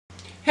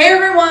Hey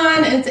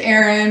everyone, it's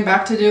Erin,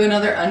 back to do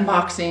another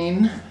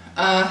unboxing.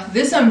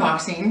 This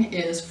unboxing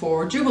is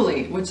for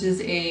Jubilee, which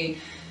is a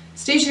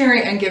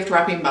stationery and gift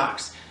wrapping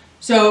box.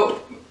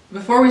 So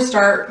before we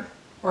start,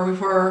 or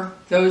before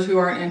those who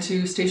aren't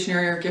into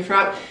stationery or gift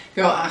wrap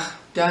go,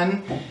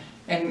 done,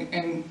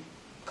 and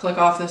click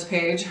off this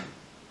page,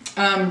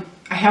 I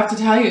have to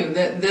tell you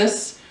that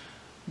this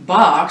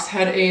box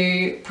had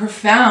a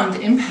profound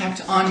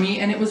impact on me,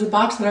 and it was a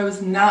box that I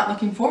was not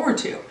looking forward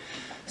to.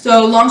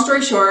 So long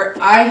story short,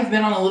 I have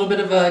been on a little bit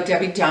of a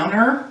Debbie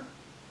Downer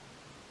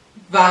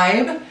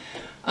vibe.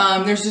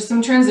 There's just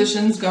some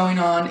transitions going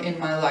on in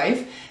my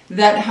life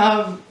that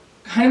have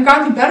kind of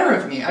gotten the better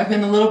of me. I've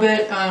been a little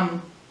bit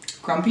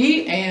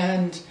grumpy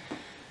and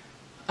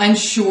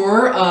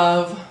unsure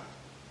of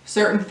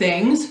certain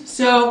things.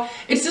 So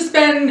it's just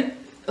been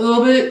a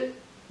little bit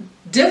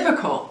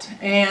difficult,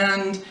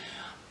 and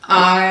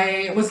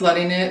I was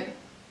letting it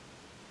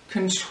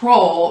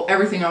control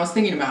everything I was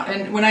thinking about.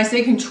 And when I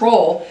say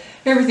control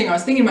everything I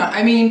was thinking about,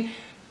 I mean,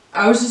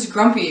 I was just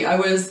grumpy. I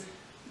was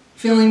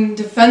feeling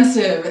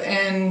defensive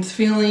and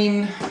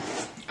feeling,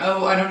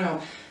 I don't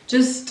know,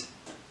 just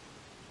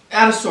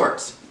out of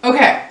sorts.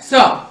 Okay,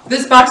 so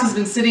this box has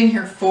been sitting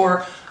here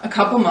for a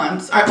couple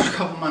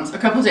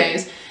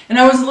days, and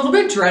I was a little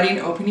bit dreading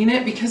opening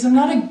it because I'm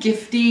not a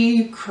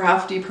gifty,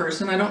 crafty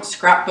person. I don't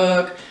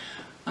scrapbook.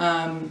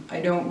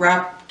 I don't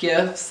wrap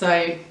gifts.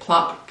 I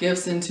plop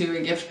gifts into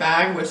a gift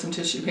bag with some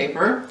tissue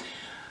paper.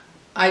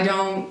 I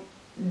don't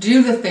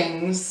do the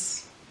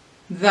things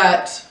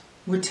that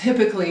would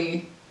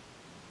typically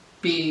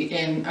be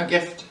in a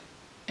gift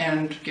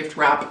and gift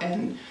wrap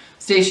and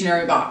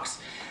stationery box.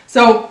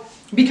 So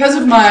because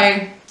of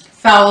my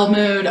foul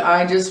mood,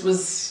 I just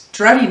was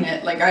dreading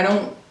it. Like I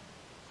don't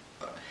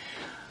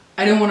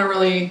want to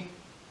really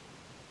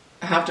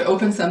have to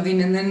open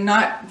something and then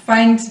not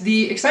find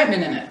the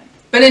excitement in it.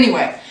 But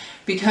anyway,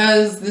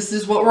 because this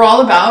is what we're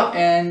all about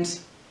and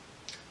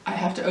I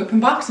have to open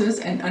boxes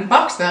and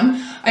unbox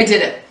them, I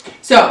did it.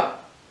 So,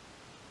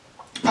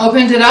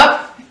 opened it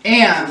up,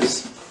 and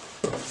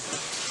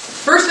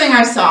first thing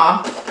I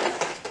saw,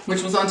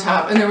 which was on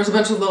top, and there was a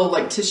bunch of little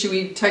like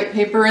tissue-y type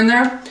paper in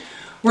there,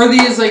 were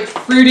these like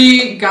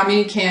fruity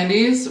gummy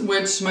candies,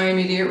 which my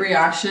immediate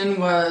reaction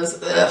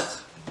was, ugh,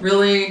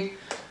 really?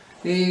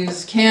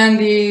 These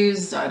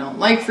candies, I don't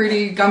like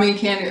fruity gummy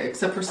candy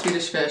except for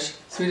Swedish Fish.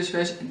 Swedish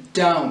Fish,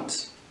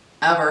 don't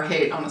ever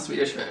hate on a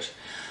Swedish Fish.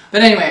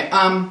 But anyway,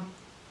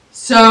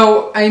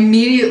 so I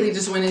immediately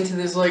just went into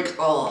this like,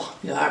 oh,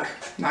 yuck,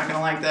 not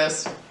gonna like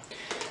this.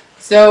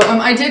 So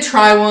I did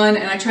try one,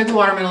 and I tried the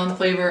watermelon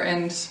flavor,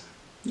 and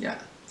yeah,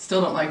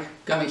 still don't like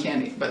gummy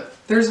candy. But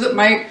there's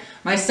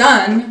my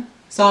son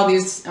saw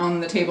these on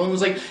the table and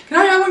was like, can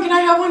I have one, can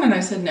I have one? And I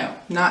said, no,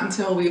 not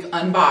until we've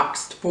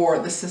unboxed for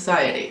the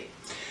society.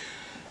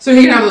 So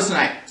he can have those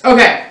tonight.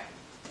 Okay.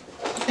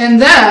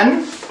 And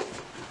then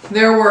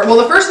there were, well,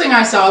 the first thing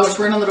I saw, which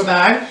were in a little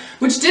bag,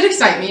 which did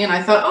excite me, and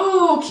I thought,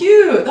 oh,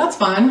 cute, that's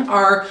fun,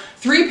 are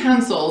 3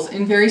 pencils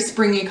in very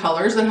springy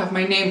colors that have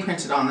my name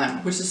printed on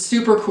them, which is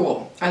super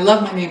cool. I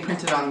love my name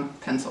printed on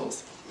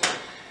pencils.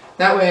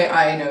 That way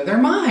I know they're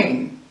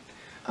mine.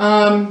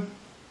 Then,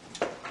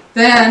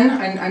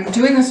 I'm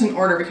doing this in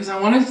order because I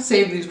wanted to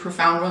save these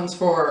profound ones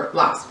for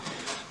last.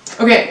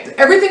 Okay,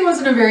 everything was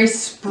in a very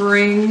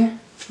spring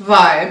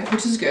vibe,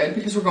 which is good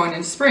because we're going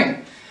into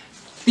spring.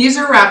 These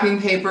are wrapping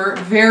paper,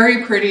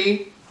 very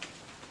pretty.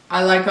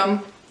 I like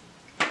them.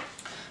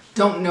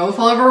 Don't know if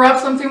I'll ever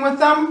wrap something with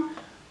them,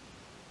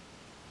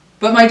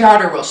 but my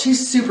daughter will.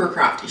 She's super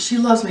crafty. She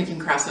loves making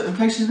crafts. In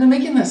fact, she's been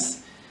making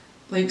this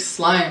like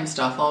slime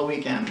stuff all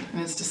weekend,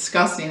 and it's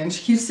disgusting. And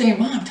she keeps saying,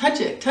 "Mom, touch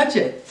it, touch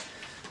it,"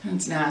 and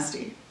it's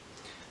nasty.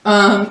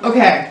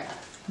 Okay,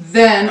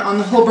 then on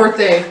the whole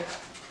birthday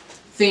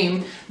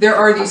theme, there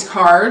are these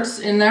cards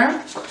in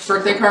there,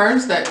 birthday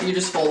cards that you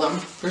just fold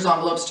them. There's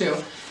envelopes too.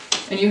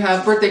 And you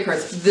have birthday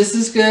cards. This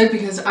is good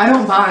because I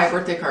don't buy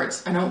birthday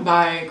cards. I don't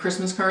buy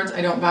Christmas cards.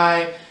 I don't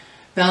buy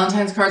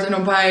Valentine's cards. I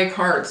don't buy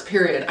cards,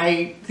 period.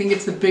 I think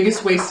it's the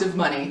biggest waste of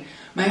money.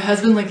 My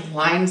husband like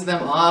lines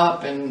them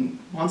up and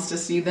wants to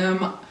see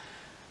them.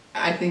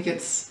 I think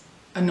it's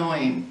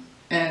annoying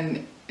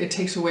and it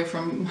takes away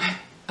from my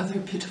other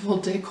beautiful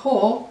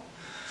decor.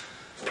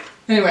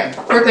 Anyway,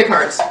 birthday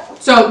cards.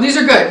 So these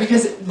are good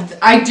because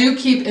I do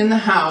keep in the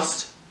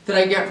house that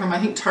I get from, I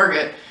think,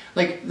 Target,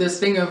 like this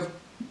thing of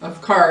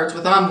cards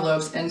with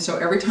envelopes, and so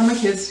every time my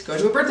kids go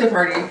to a birthday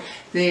party,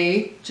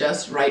 they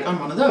just write on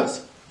one of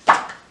those.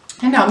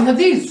 And now we have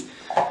these.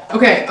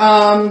 Okay,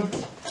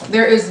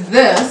 there is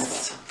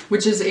this,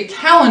 which is a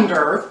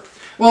calendar.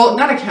 Well,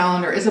 not a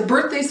calendar, it's a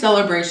birthday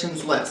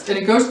celebrations list, and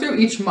it goes through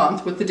each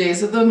month with the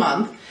days of the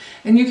month,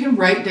 and you can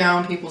write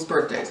down people's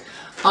birthdays.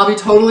 I'll be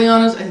totally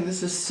honest, I think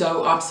this is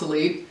so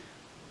obsolete.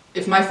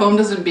 If my phone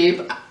doesn't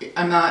beep,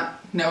 I'm not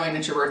knowing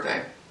it's your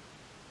birthday.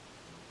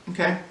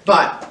 Okay,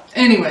 but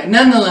anyway,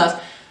 nonetheless,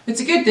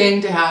 it's a good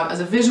thing to have as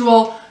a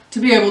visual to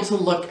be able to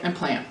look and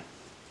plan.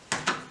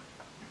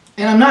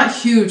 And I'm not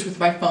huge with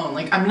my phone,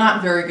 like I'm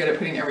not very good at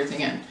putting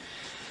everything in.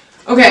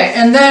 Okay,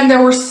 and then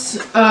there were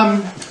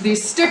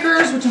these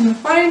stickers, which I'm gonna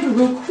find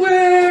real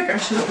quick. I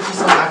should have put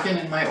this all back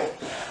in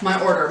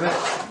my order,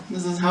 but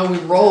this is how we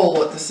roll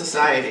with the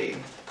society.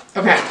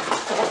 Okay,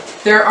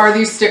 there are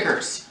these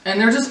stickers, and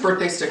they're just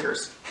birthday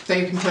stickers that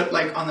you can put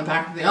like on the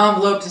back of the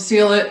envelope to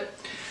seal it.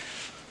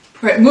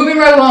 Right, moving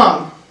right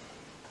along.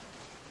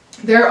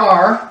 There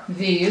are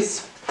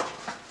these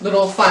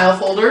little file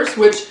folders,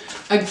 which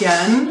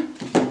again,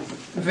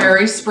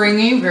 very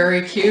springy,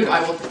 very cute.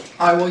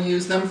 I will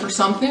use them for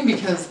something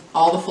because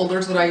all the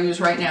folders that I use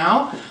right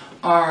now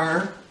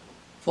are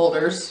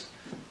folders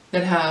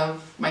that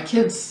have my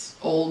kids'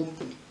 old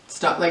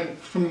stuff, like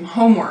from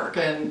homework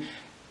and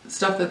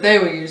stuff that they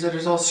would use that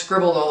is all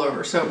scribbled all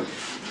over. So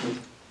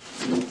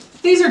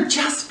these are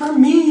just for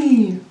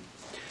me.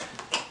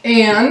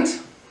 And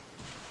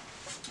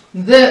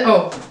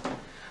I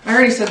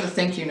already said the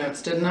thank you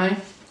notes, didn't I?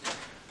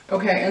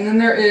 Okay, and then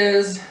there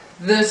is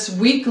this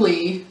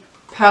weekly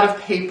pad of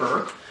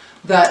paper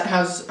that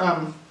has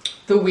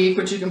the week,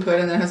 which you can put,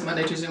 and then it has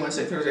Monday, Tuesday,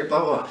 Wednesday, Thursday, blah,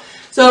 blah, blah.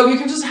 So you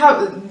can just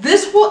have,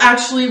 this will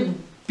actually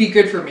be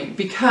good for me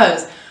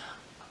because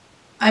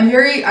I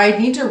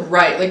need to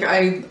write. Like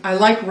I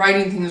like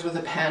writing things with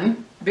a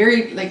pen.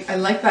 I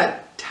like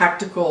that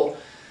tactical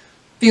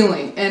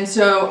feeling. And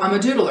so I'm a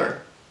doodler.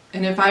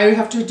 And if I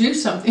have to do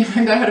something,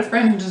 like I had a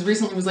friend who just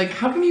recently was like,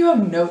 how come you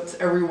have notes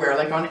everywhere,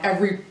 like on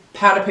every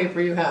pad of paper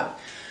you have?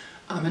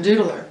 I'm a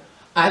doodler.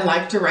 I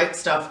like to write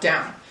stuff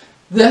down.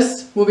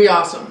 This will be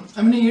awesome.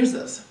 I'm going to use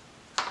this.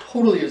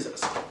 Totally use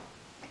this.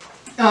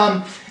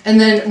 And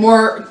then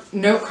more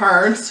note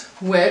cards,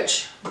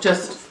 which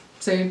just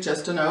say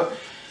just a note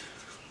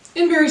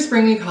in very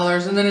springy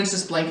colors. And then it's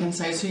just blank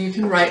inside so you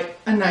can write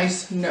a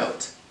nice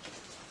note.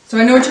 So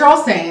I know what you're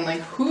all saying,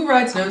 like who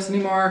writes notes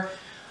anymore?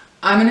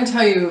 I'm going to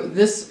tell you,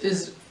 this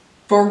is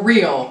for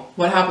real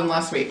what happened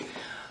last week.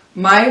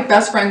 My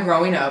best friend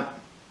growing up,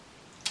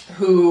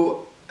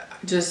 who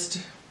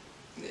just,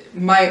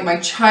 my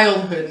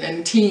childhood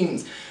and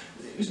teens,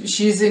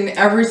 she's in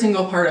every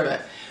single part of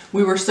it.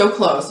 We were so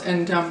close,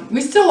 and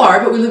we still are,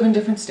 but we live in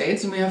different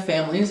states and we have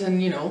families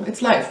and, you know,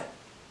 it's life.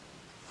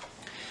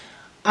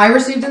 I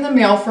received in the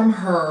mail from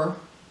her,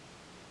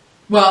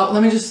 well,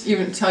 let me just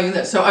even tell you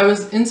this. So I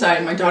was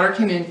inside, my daughter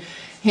came in,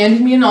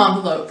 handed me an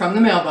envelope from the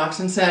mailbox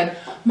and said,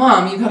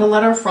 Mom, you got a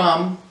letter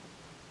from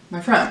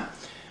my friend.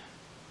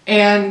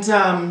 And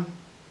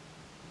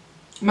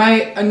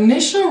my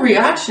initial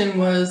reaction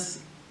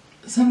was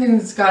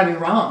something's got to be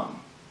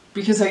wrong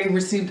because I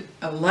received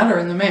a letter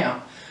in the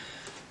mail.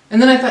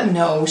 And then I thought,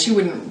 no, she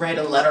wouldn't write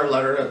a letter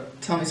to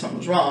tell me something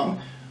was wrong.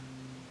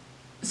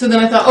 So then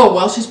I thought, oh,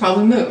 well, she's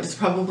probably moved. It's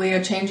probably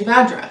a change of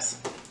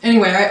address.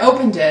 Anyway, I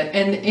opened it,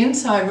 and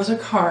inside was a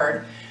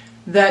card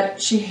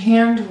that she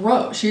hand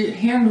wrote. She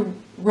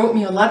hand wrote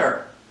me a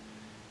letter,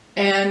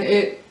 and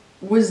it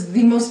was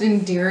the most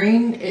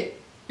endearing.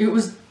 It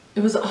was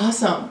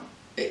awesome.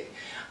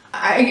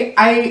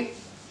 I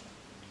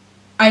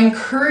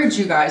encourage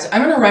you guys.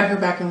 I'm gonna write her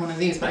back in one of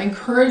these, but I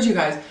encourage you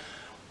guys,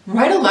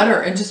 write a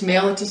letter and just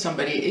mail it to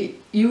somebody.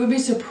 You would be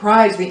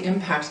surprised the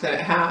impact that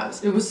it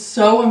has. It was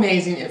so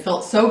amazing. It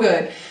felt so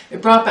good.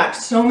 It brought back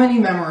so many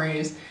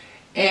memories,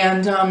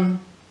 and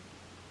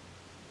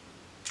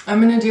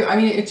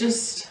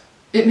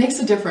it makes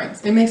a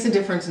difference. It makes a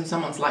difference in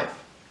someone's life.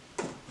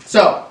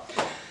 So,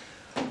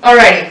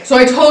 alrighty. So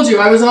I told you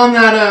I was on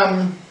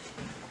that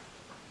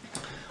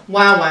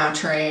wow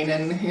train,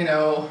 and you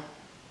know,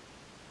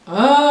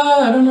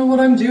 I don't know what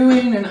I'm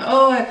doing, and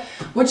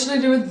what should I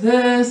do with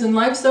this, and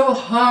life's so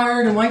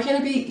hard, and why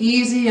can't it be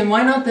easy, and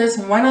why not this,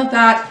 and why not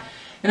that?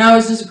 And I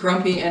was just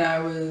grumpy,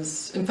 and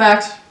in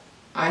fact,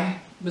 I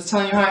was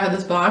telling you how I had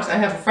this box. I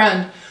have a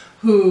friend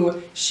who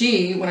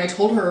when I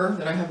told her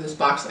that I have this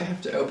box I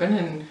have to open,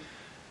 and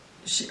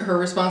her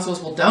response was,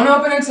 well, don't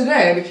open it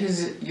today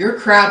because you're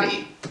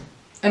crabby.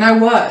 And I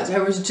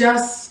was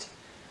just,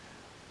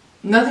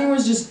 nothing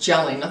was just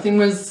gelling. Nothing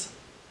was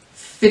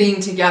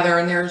fitting together,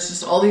 and there's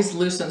just all these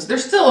loose ends. There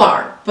still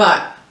are,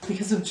 but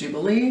because of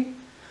Jubilee,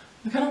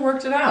 I kind of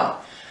worked it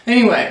out.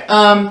 Anyway,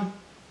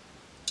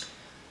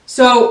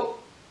 so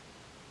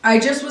I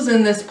just was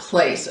in this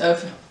place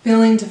of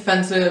feeling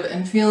defensive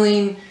and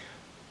feeling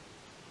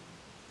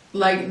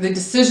like the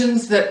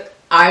decisions that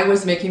I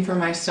was making for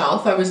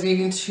myself, I was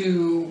needing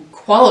to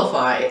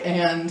qualify,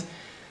 and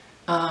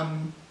I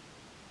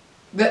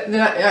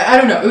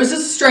don't know. It was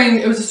just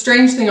strange. It was a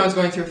strange thing I was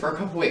going through for a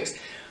couple weeks.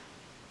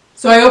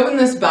 So I opened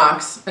this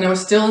box, and I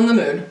was still in the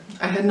mood.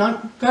 I had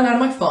not gone out of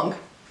my funk.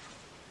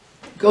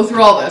 Go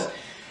through all this,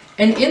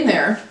 and in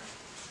there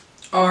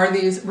are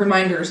these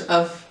reminders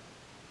of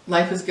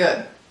life is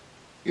good.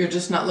 You're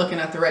just not looking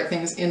at the right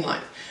things in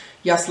life.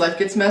 Yes, life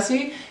gets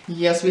messy.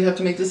 Yes, we have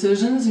to make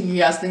decisions.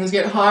 Yes, things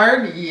get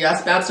hard.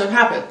 Yes, bad stuff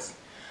happens.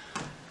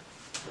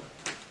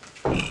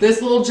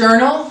 This little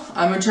journal,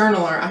 I'm a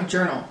journaler. I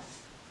journal.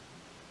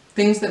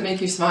 Things that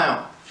make you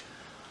smile.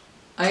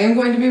 I am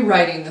going to be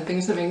writing the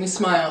things that make me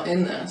smile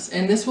in this.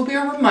 And this will be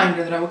a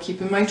reminder that I will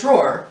keep in my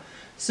drawer,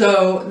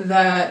 so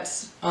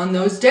that on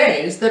those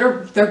days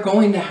they're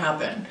going to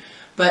happen.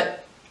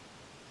 But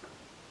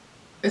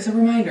it's a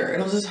reminder.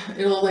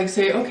 It'll like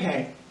say,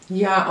 okay,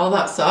 yeah, all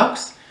that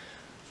sucks,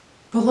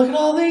 but look at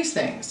all these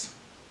things.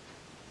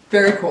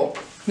 Very cool.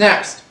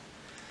 Next,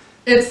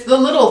 it's the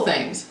little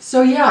things.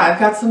 So yeah, I've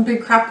got some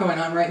big crap going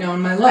on right now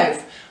in my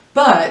life,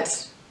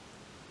 but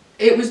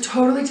it was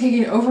totally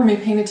taking over me,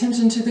 paying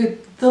attention to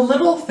the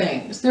little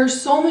things. There's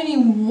so many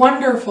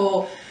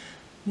wonderful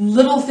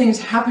little things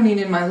happening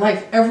in my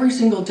life every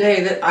single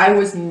day that I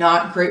was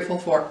not grateful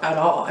for at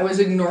all. I was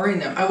ignoring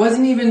them. I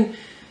wasn't even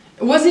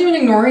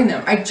ignoring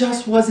them. I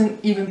just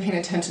wasn't even paying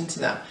attention to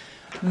them.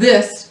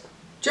 This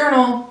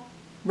journal,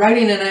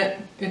 writing in it,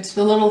 it's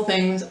the little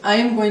things. I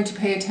am going to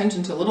pay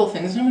attention to little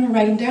things and I'm going to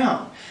write them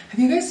down. Have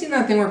you guys seen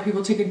that thing where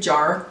people take a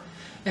jar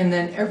and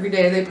then every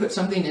day they put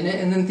something in it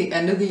and then at the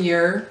end of the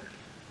year,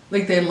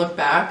 like they look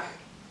back?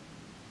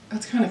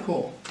 That's kind of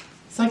cool.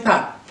 It's like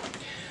that.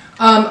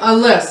 A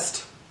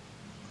list.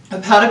 A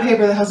pad of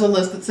paper that has a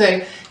list that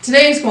say,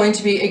 today is going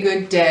to be a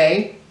good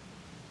day,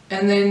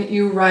 and then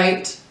you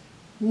write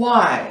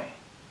why.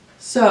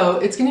 So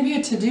it's going to be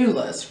a to-do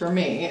list for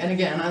me, and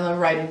again, I love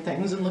writing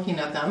things and looking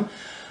at them,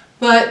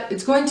 but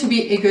it's going to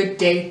be a good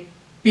day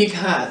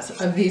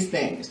because of these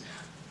things.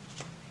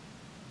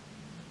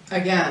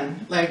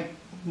 Again, like,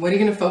 what are you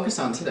going to focus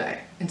on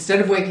today? Instead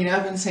of waking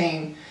up and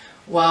saying,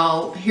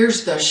 well,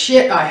 here's the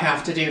shit I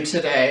have to do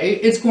today,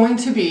 today's going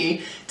to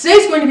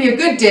be a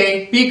good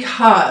day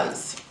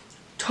because.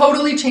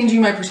 Totally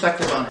changing my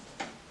perspective on it.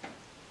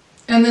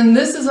 And then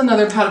this is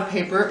another pad of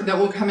paper that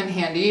will come in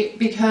handy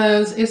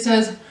because it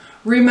says,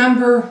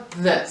 remember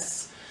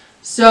this.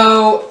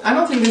 So I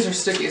don't think these are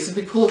stickies. It'd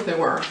be cool if they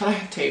were, but I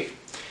have tape.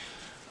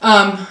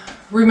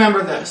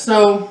 Remember this.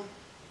 So,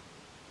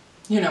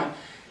 you know,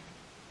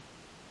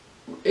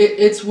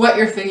 it's what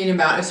you're thinking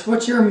about. It's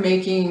what you're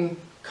making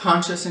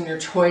conscious in your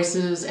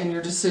choices and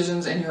your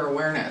decisions and your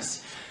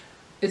awareness.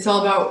 It's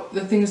all about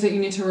the things that you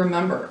need to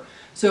remember.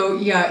 So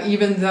yeah,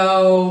 even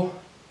though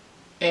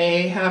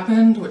A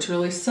happened, which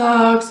really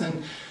sucks,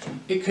 and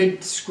it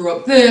could screw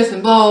up this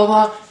and blah,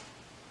 blah, blah,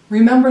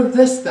 remember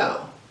this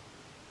though,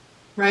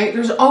 right?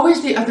 There's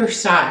always the other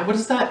side. What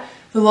is that?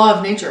 The law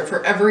of nature.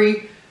 For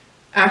every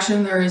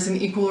action, there is an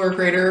equal or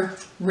greater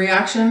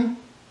reaction.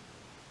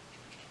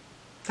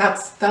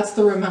 That's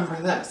the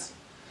remember this.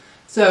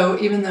 So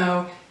even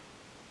though,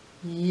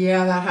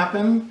 yeah, that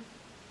happened,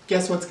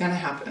 guess what's going to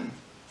happen?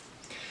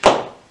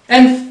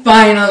 And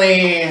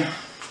finally,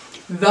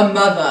 the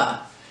mother.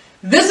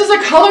 This is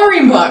a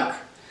coloring book.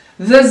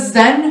 The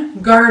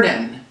Zen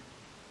Garden.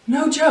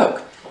 No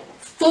joke.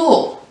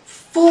 Full.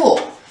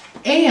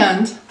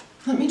 And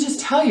let me just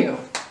tell you,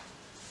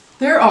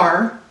 there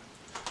are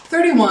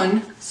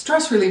 31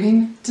 stress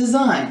relieving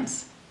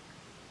designs.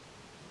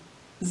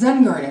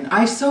 Zen Garden.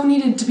 I so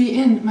needed to be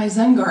in my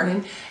Zen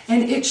Garden,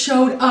 and it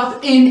showed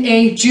up in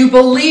a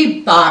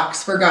Jubilee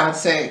box, for God's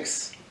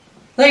sakes.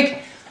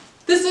 Like,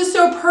 this is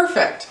so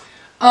perfect.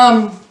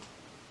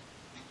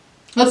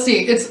 Let's see,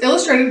 it's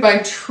illustrated by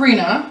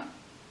Trina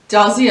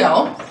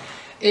Dalziel.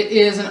 It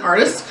is an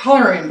artist's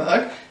coloring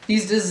book.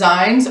 These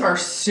designs are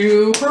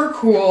super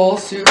cool,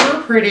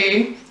 super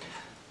pretty.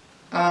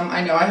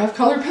 I know I have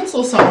colored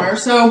pencils somewhere.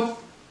 So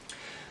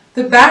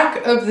the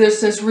back of this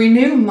says,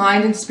 renew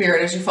mind and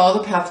spirit as you follow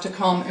the path to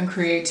calm and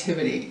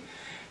creativity.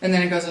 And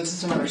then it goes into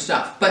some other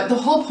stuff. But the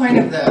whole point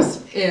of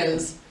this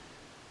is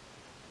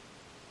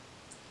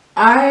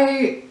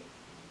I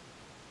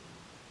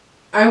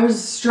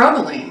was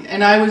struggling,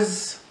 and I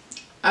was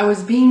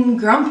being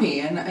grumpy,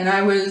 and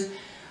I was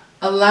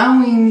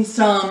allowing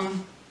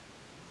some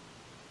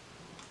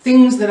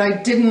things that I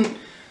didn't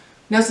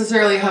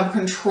necessarily have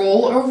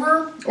control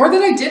over, or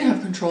that I did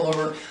have control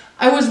over.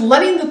 I was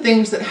letting the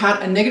things that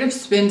had a negative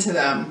spin to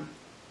them,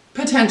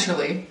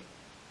 potentially,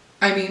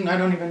 I mean, I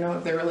don't even know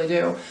if they really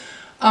do,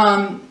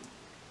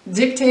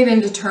 dictate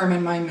and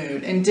determine my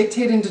mood, and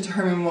dictate and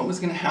determine what was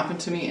going to happen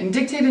to me, and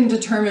dictate and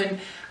determine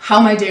how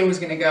my day was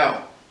going to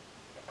go.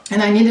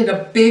 And I needed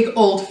a big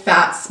old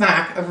fat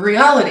smack of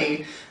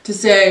reality to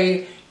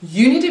say,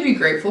 you need to be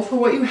grateful for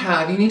what you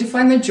have. You need to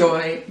find the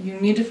joy. You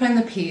need to find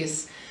the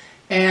peace.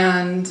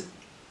 And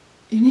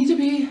you need to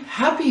be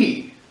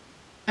happy.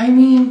 I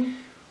mean,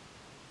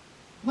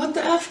 what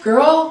the F,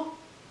 girl?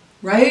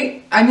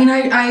 Right? I mean,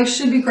 I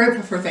should be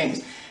grateful for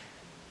things.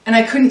 And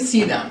I couldn't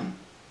see them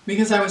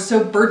because I was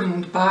so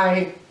burdened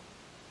by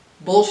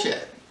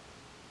bullshit.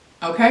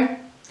 Okay?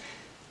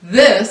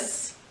 This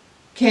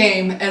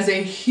came as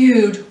a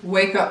huge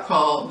wake-up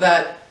call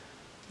that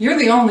you're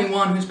the only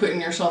one who's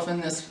putting yourself in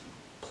this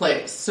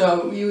place.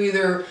 So you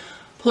either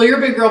pull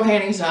your big girl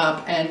panties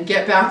up and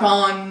get back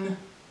on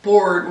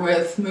board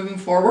with moving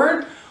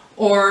forward,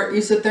 or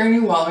you sit there and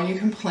you wallow and you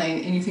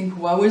complain and you think,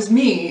 woe is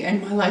me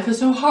and my life is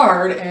so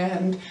hard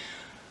and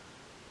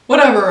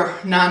whatever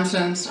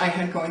nonsense I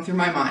had going through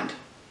my mind.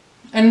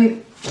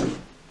 And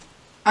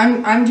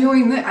I'm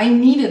doing that. I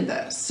needed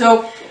this.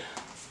 So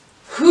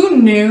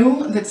who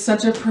knew that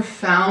such a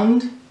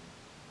profound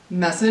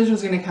message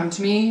was going to come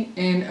to me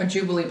in a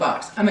Jubilee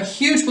box? I'm a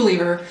huge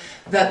believer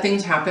that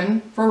things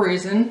happen for a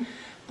reason.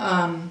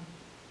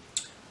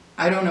 I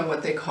I don't know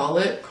what they call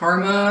it,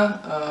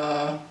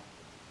 karma,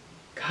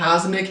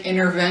 cosmic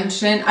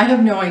intervention. I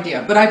have no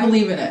idea, but I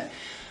believe in it.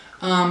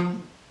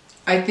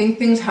 I think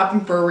things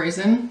happen for a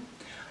reason.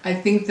 I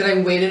think that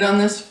I waited on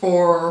this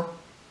for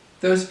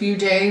those few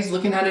days,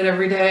 looking at it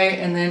every day,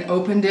 and then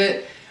opened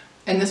it,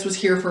 and this was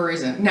here for a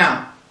reason.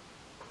 Now,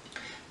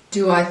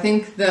 do I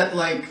think that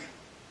like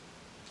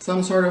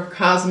some sort of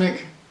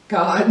cosmic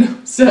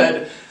God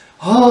said,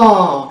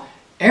 oh,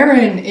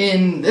 Erin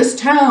in this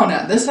town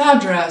at this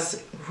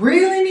address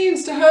really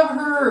needs to have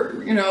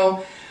her, you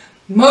know,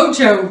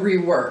 mojo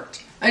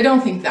reworked? I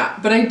don't think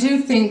that, but I do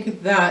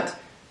think that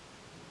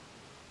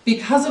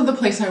because of the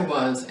place I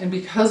was and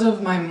because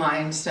of my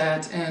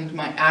mindset and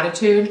my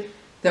attitude,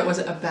 that was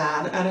a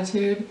bad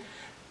attitude,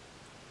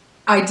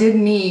 I did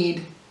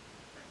need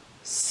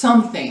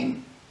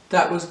something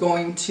that was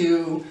going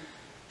to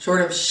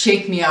sort of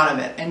shake me out of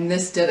it, and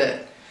this did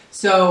it.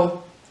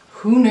 So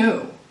who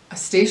knew? A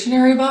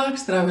stationery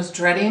box that I was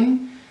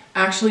dreading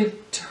actually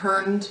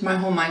turned my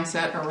whole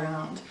mindset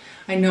around.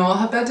 I know I'll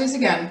have bad days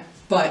again,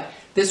 but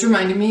this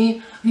reminded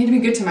me I need to be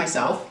good to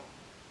myself.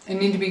 I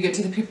need to be good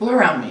to the people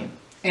around me.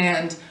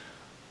 And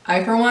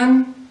I, for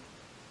one,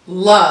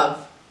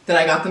 love that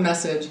I got the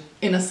message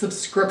in a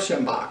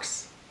subscription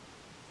box.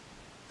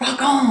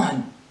 Rock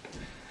on!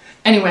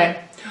 Anyway,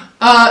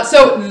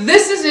 so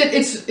this is it.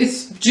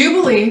 It's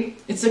Jubilee.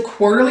 It's a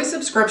quarterly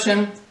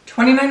subscription,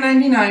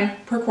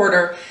 $29.99 per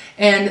quarter,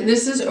 and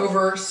this is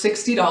over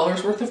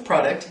 $60 worth of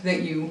product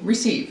that you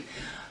receive.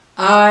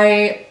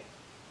 I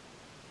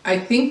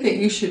think that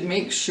you should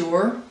make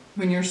sure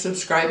when you're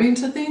subscribing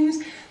to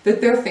things that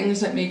they're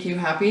things that make you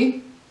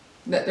happy,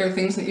 that they're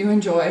things that you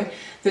enjoy,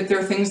 that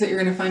they're things that you're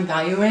going to find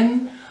value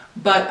in.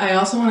 But I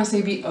also want to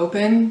say be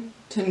open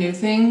to new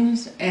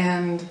things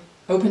and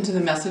open to the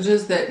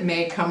messages that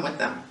may come with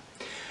them.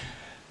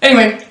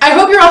 Anyway, I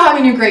hope you're all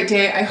having a great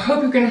day. I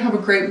hope you're going to have a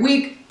great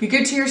week. Be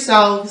good to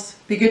yourselves,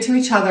 be good to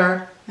each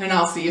other, and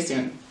I'll see you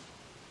soon.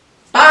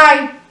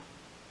 Bye!